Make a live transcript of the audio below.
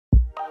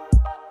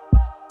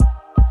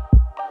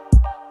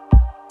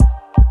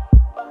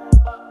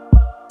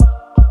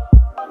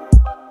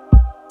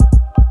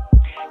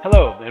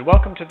and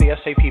welcome to the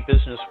SAP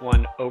Business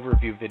One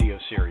overview video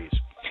series.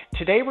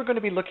 Today we're going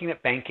to be looking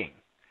at banking.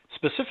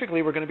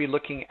 Specifically, we're going to be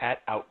looking at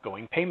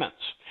outgoing payments.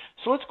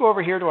 So let's go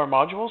over here to our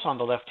modules on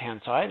the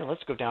left-hand side, and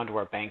let's go down to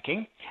our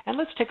banking, and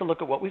let's take a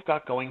look at what we've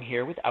got going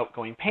here with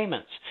outgoing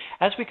payments.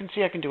 As we can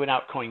see, I can do an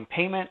outgoing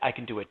payment, I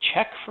can do a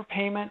check for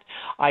payment,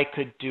 I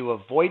could do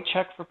a void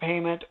check for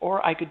payment,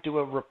 or I could do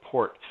a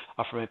report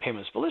for my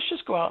payments. But let's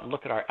just go out and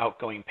look at our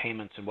outgoing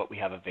payments and what we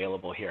have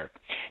available here.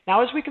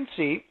 Now, as we can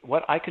see,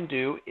 what I can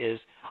do is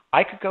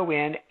I could go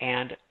in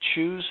and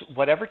choose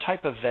whatever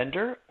type of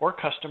vendor or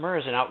customer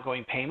as an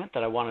outgoing payment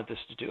that I wanted this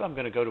to do. I'm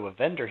going to go to a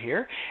vendor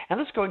here, and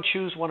let's go and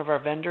choose one of our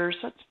vendors.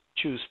 Let's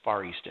choose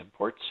Far East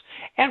Imports,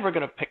 and we're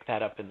going to pick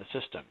that up in the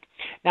system.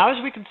 Now,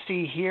 as we can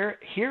see here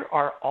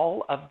are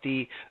all of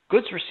the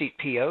goods receipt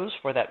POs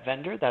for that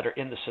vendor that are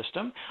in the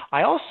system.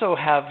 I also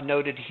have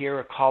noted here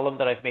a column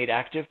that I've made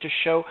active to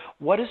show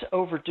what is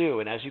overdue,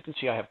 and as you can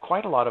see, I have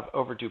quite a lot of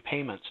overdue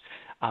payments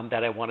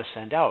that I want to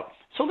send out.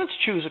 So let's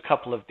choose a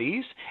couple of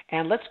these,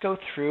 and let's go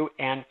through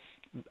and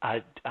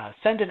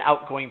send an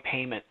outgoing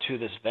payment to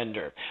this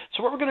vendor.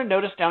 So what we're going to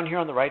notice down here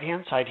on the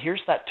right-hand side,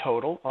 here's that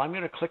total. Well, I'm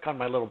going to click on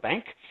my little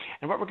bank,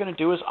 and what we're going to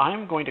do is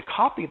I'm going to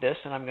copy this,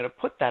 and I'm going to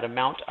put that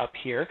amount up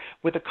here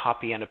with a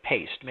copy and a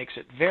paste. Makes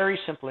it very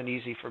simple and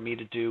easy for me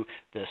to do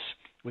this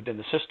within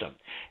the system.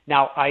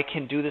 Now, I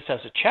can do this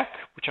as a check,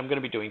 which I'm going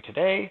to be doing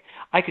today.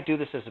 I could do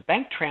this as a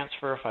bank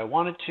transfer if I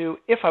wanted to.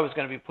 If I was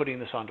going to be putting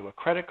this onto a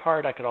credit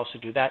card, I could also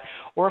do that.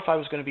 Or if I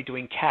was going to be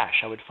doing cash,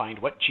 I would find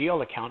what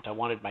GL account I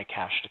wanted my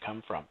cash to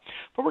come from.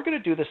 But we're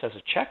going to do this as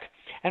a check,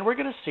 and we're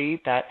going to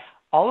see that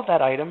all of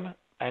that item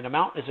and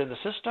amount is in the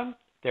system.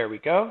 There we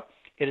go.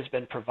 It has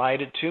been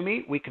provided to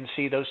me. We can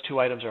see those two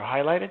items are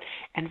highlighted,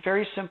 and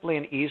very simply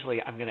and easily,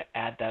 I'm going to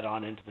add that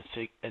on into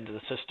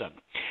the system.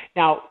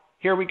 Now,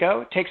 here we go.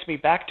 It takes me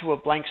back to a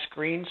blank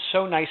screen.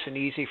 So nice and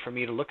easy for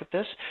me to look at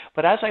this.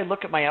 But as I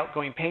look at my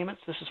outgoing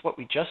payments, this is what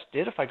we just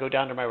did. If I go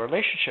down to my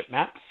relationship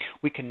map,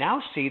 we can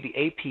now see the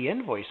AP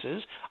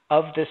invoices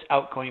of this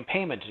outgoing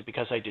payment.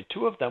 Because I did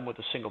two of them with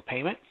a single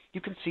payment,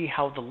 you can see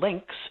how the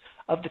links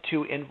of the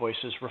two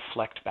invoices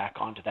reflect back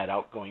onto that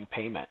outgoing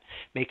payment,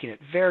 making it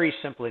very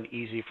simple and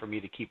easy for me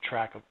to keep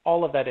track of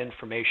all of that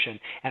information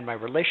and my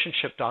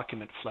relationship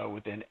document flow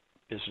within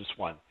Business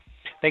One.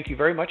 Thank you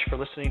very much for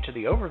listening to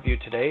the overview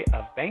today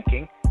of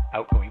banking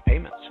outgoing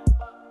payments.